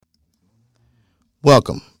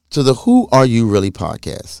Welcome to the Who Are You Really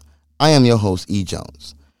podcast. I am your host, E.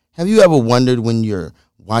 Jones. Have you ever wondered when you're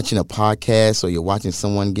watching a podcast or you're watching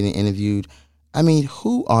someone getting interviewed,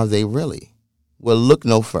 who are they really? Well, look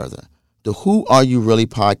no further. The Who Are You Really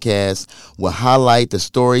podcast will highlight the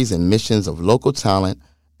stories and missions of local talent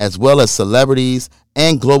as well as celebrities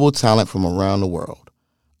and global talent from around the world,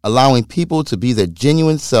 allowing people to be their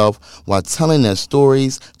genuine self while telling their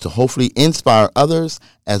stories to hopefully inspire others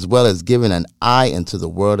as well as giving an eye into the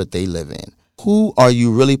world that they live in. Who Are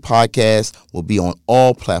You Really podcast will be on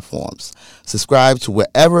all platforms. Subscribe to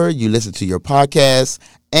wherever you listen to your podcasts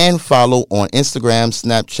and follow on Instagram,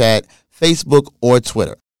 Snapchat, Facebook, or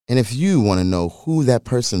Twitter. And if you want to know who that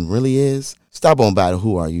person really is, stop on by the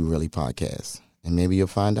Who Are You Really podcast and maybe you'll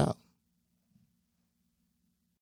find out.